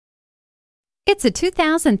It's a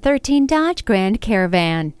 2013 Dodge Grand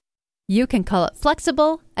Caravan. You can call it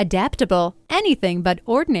flexible, adaptable, anything but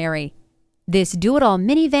ordinary. This do-it-all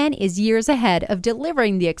minivan is years ahead of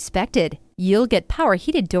delivering the expected. You'll get power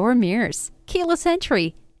heated door mirrors, keyless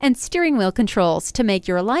entry, and steering wheel controls to make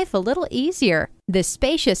your life a little easier. The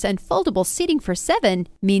spacious and foldable seating for 7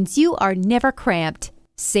 means you are never cramped.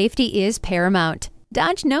 Safety is paramount.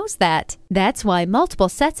 Dodge knows that. That's why multiple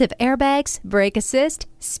sets of airbags, brake assist,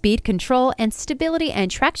 speed control, and stability and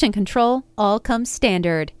traction control all come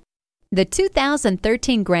standard. The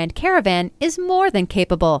 2013 Grand Caravan is more than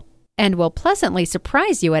capable and will pleasantly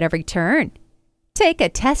surprise you at every turn. Take a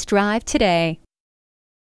test drive today.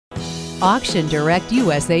 Auction Direct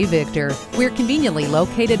USA Victor. We're conveniently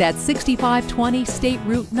located at 6520 State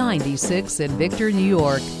Route 96 in Victor, New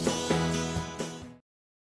York.